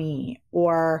 poor me,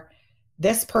 or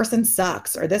this person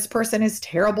sucks, or this person is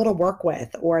terrible to work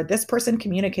with, or this person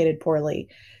communicated poorly,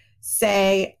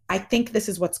 say, I think this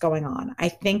is what's going on. I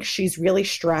think she's really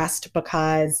stressed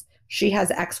because she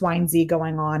has X, Y, and Z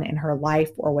going on in her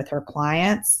life or with her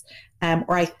clients.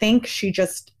 Or I think she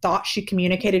just thought she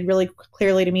communicated really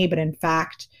clearly to me, but in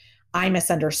fact, I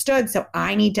misunderstood. So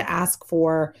I need to ask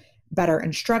for better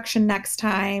instruction next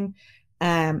time.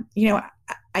 I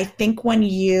think when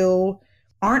you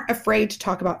aren't afraid to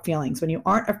talk about feelings, when you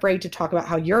aren't afraid to talk about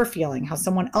how you're feeling, how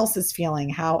someone else is feeling,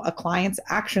 how a client's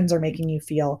actions are making you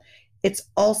feel, it's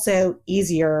also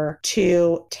easier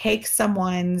to take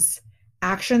someone's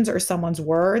actions or someone's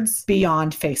words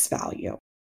beyond face value,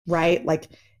 right? Like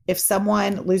if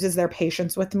someone loses their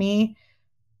patience with me,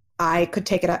 I could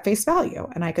take it at face value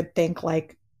and I could think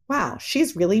like, wow,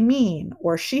 she's really mean,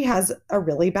 or she has a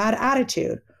really bad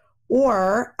attitude.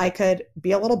 Or I could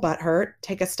be a little butthurt,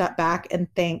 take a step back and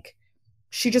think,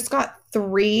 she just got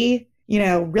 3,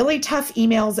 really tough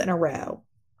emails in a row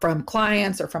from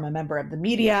clients or from a member of the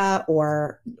media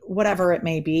or whatever it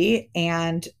may be.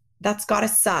 And that's got to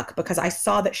suck because I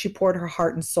saw that she poured her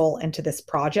heart and soul into this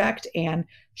project and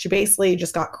she basically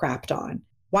just got crapped on.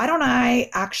 Why don't I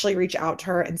actually reach out to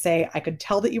her and say, I could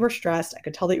tell that you were stressed. I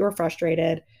could tell that you were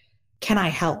frustrated. Can I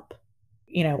help?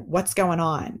 What's going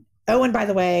on? Oh, and by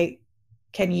the way,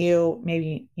 can you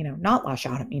maybe, not lash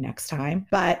out at me next time?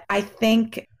 But I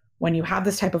think when you have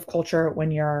this type of culture,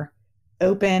 when you're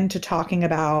open to talking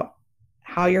about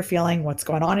how you're feeling, what's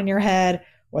going on in your head,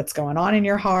 what's going on in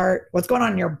your heart, what's going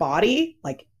on in your body,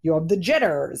 like you have the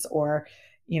jitters or,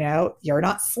 you're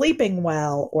not sleeping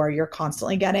well, or you're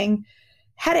constantly getting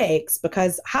headaches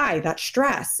because, that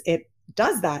stress, it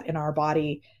does that in our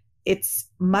body. It's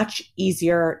much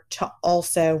easier to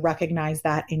also recognize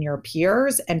that in your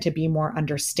peers and to be more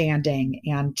understanding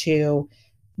and to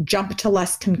jump to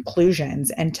less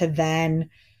conclusions and to then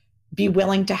be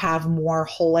willing to have more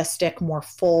holistic, more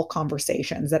full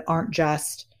conversations that aren't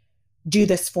just do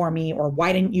this for me, or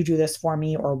why didn't you do this for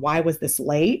me, or why was this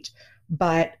late?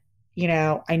 But,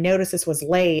 I noticed this was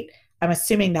late. I'm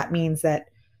assuming that means that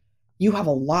you have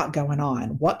a lot going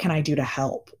on. What can I do to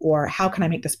help? Or how can I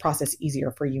make this process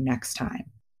easier for you next time?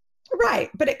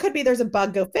 Right. But it could be there's a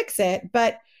bug, go fix it.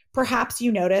 But perhaps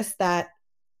you notice that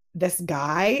this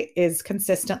guy is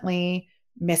consistently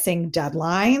missing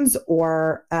deadlines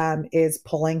or is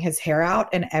pulling his hair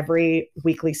out in every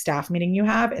weekly staff meeting you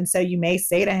have. And so you may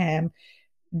say to him,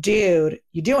 dude,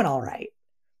 you doing all right?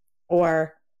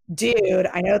 Or, dude,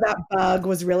 I know that bug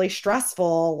was really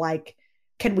stressful. Like,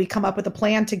 can we come up with a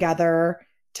plan together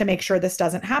to make sure this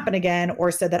doesn't happen again,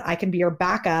 or so that I can be your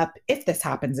backup if this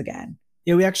happens again?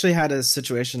 Yeah, we actually had a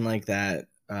situation like that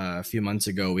a few months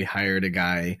ago. We hired a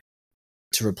guy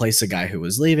to replace a guy who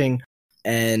was leaving,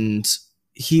 and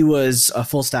he was a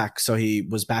full stack, so he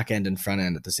was back end and front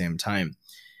end at the same time.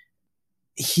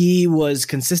 He was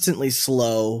consistently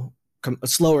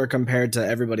slower compared to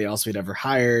everybody else we'd ever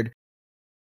hired.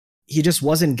 He just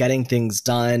wasn't getting things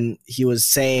done. He was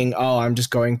saying, oh, I'm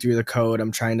just going through the code.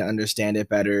 I'm trying to understand it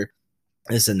better,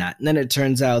 this and that. And then it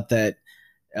turns out that,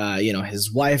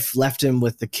 his wife left him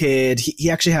with the kid.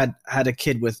 He actually had a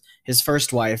kid with his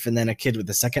first wife and then a kid with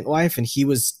the second wife. And he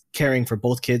was caring for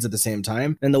both kids at the same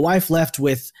time. And the wife left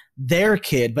with their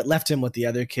kid, but left him with the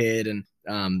other kid. And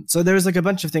so there was like a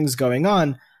bunch of things going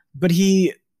on, but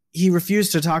he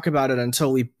refused to talk about it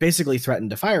until we basically threatened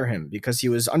to fire him because he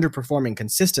was underperforming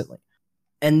consistently.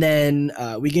 And then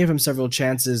we gave him several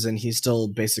chances and he still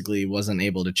basically wasn't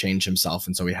able to change himself.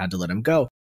 And so we had to let him go.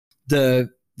 The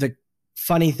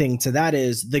funny thing to that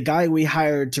is the guy we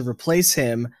hired to replace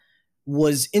him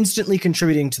was instantly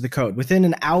contributing to the code. Within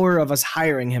an hour of us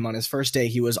hiring him on his first day,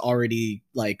 he was already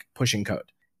like pushing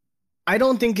code. I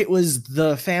don't think it was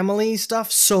the family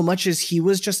stuff so much as he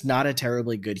was just not a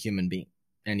terribly good human being.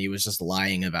 And he was just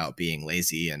lying about being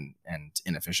lazy and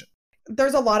inefficient.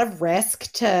 There's a lot of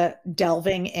risk to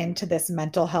delving into this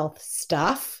mental health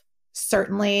stuff.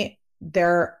 Certainly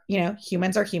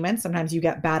humans are humans. Sometimes you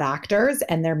get bad actors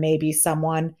and there may be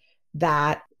someone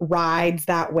that rides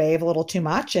that wave a little too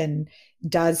much and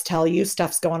does tell you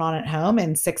stuff's going on at home.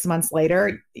 And 6 months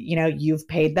later, you've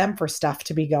paid them for stuff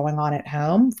to be going on at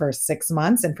home for 6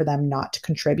 months and for them not to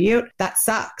contribute. That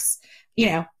sucks.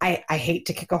 I hate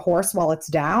to kick a horse while it's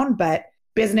down, but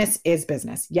business is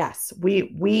business. Yes,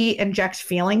 we inject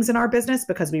feelings in our business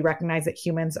because we recognize that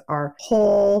humans are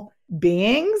whole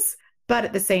beings. But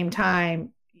at the same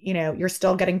time, you're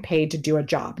still getting paid to do a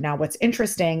job. Now, what's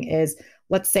interesting is,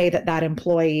 let's say that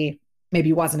employee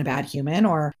maybe wasn't a bad human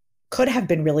or could have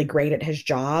been really great at his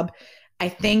job. I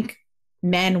think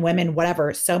men, women,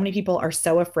 whatever, so many people are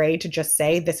so afraid to just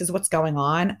say, this is what's going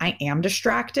on. I am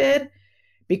distracted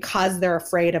because they're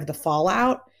afraid of the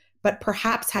fallout. But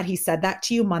perhaps had he said that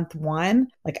to you month one,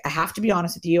 like, I have to be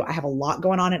honest with you, I have a lot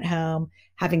going on at home.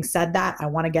 Having said that, I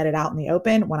want to get it out in the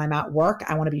open. When I'm at work,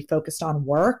 I want to be focused on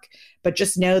work. But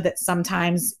just know that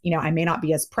sometimes, I may not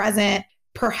be as present.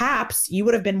 Perhaps you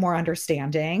would have been more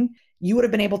understanding. You would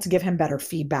have been able to give him better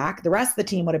feedback. The rest of the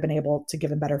team would have been able to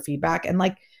give him better feedback. And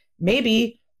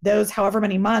maybe those however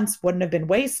many months wouldn't have been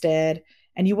wasted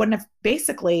and you wouldn't have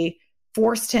basically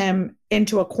forced him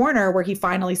into a corner where he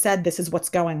finally said, this is what's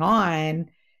going on,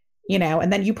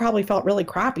 and then you probably felt really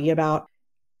crappy about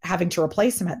having to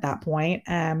replace him at that point.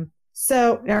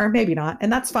 Or maybe not.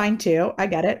 And that's fine too. I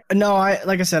get it. No,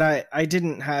 I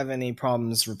didn't have any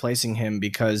problems replacing him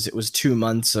because it was 2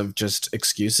 months of just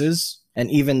excuses.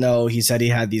 And even though he said he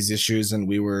had these issues and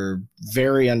we were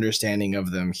very understanding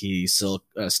of them, he still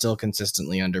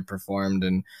consistently underperformed.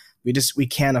 And we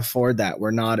can't afford that.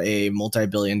 We're not a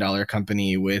multi-billion-dollar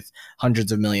company with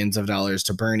hundreds of millions of dollars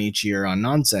to burn each year on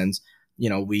nonsense.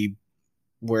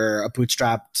 We're a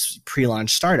bootstrapped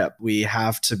pre-launch startup. We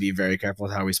have to be very careful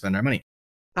with how we spend our money.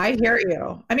 I hear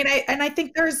you. I mean, I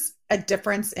think there's a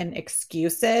difference in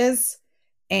excuses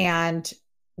and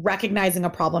recognizing a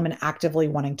problem and actively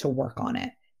wanting to work on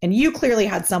it. And you clearly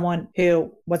had someone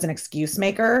who was an excuse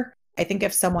maker. I think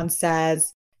if someone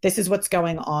says, this is what's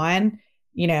going on,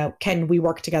 can we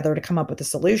work together to come up with a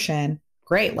solution?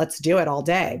 Great, let's do it all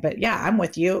day. But yeah, I'm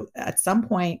with you. At some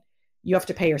point, you have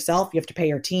to pay yourself. You have to pay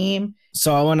your team.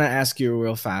 So I want to ask you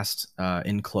real fast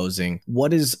in closing,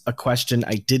 what is a question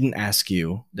I didn't ask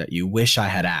you that you wish I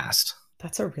had asked?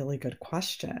 That's a really good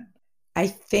question. I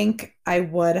think I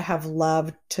would have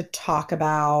loved to talk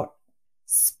about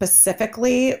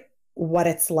specifically what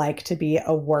it's like to be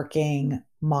a working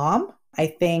mom. I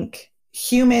think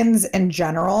humans in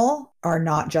general are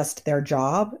not just their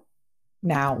job.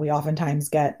 Now, we oftentimes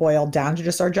get boiled down to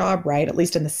just our job, right? At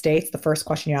least in the States, the first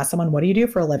question you ask someone, what do you do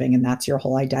for a living? And that's your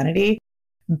whole identity.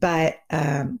 But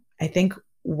I think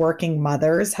working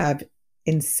mothers have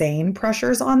insane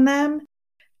pressures on them.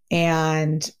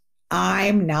 And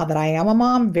now that I am a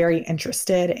mom, very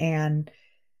interested in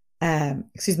not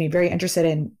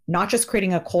just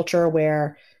creating a culture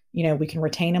where, we can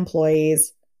retain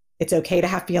employees. It's okay to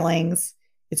have feelings.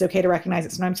 It's okay to recognize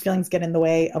that sometimes feelings get in the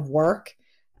way of work.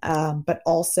 But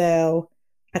also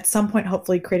at some point,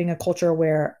 hopefully creating a culture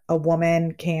where a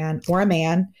woman or a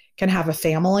man can have a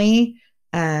family,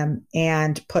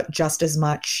 and put just as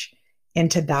much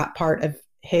into that part of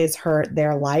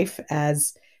their life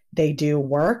as they do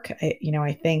work.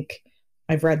 I think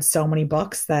I've read so many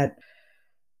books that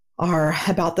are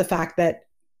about the fact that,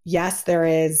 yes, there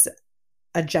is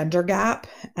a gender gap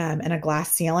and a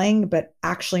glass ceiling, but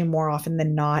actually more often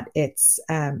than not, it's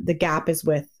the gap is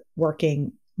with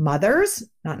working mothers,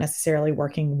 not necessarily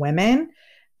working women.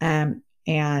 And,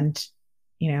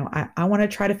 I want to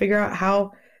try to figure out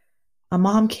how a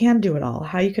mom can do it all,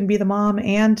 how you can be the mom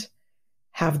and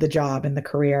have the job and the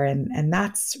career. And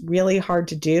that's really hard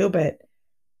to do, but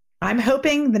I'm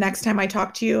hoping the next time I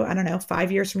talk to you, I don't know,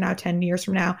 5 years from now, 10 years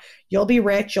from now, you'll be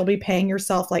rich, you'll be paying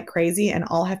yourself like crazy, and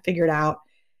I'll have figured out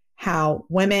how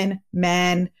women,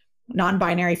 men,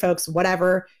 non-binary folks,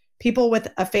 whatever, people with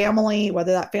a family,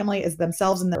 whether that family is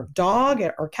themselves and their dog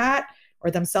or cat or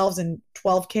themselves and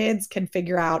 12 kids, can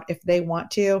figure out, if they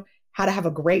want to, how to have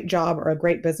a great job or a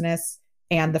great business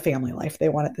and the family life they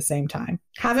want at the same time.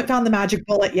 Haven't found the magic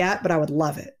bullet yet, but I would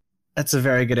love it. That's a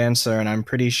very good answer, and I'm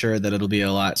pretty sure that it'll be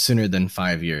a lot sooner than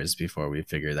 5 years before we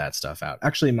figure that stuff out.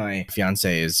 Actually, my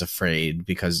fiance is afraid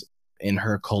because in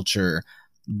her culture,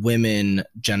 women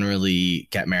generally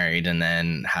get married and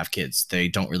then have kids. They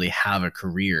don't really have a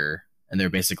career, and they're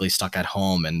basically stuck at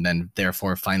home and then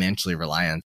therefore financially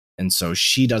reliant. And so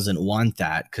she doesn't want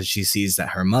that because she sees that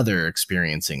her mother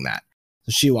experiencing that.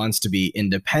 So she wants to be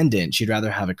independent. She'd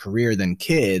rather have a career than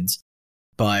kids,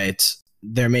 but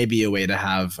there may be a way to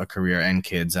have a career and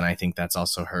kids, and I think that's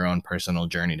also her own personal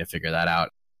journey to figure that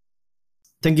out.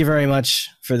 Thank you very much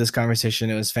for this conversation.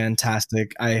 It was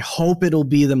fantastic. I hope it'll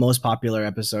be the most popular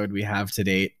episode we have to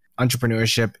date.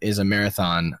 Entrepreneurship is a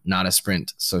marathon, not a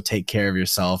sprint, so take care of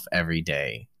yourself every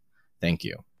day. Thank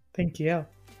you. Thank you.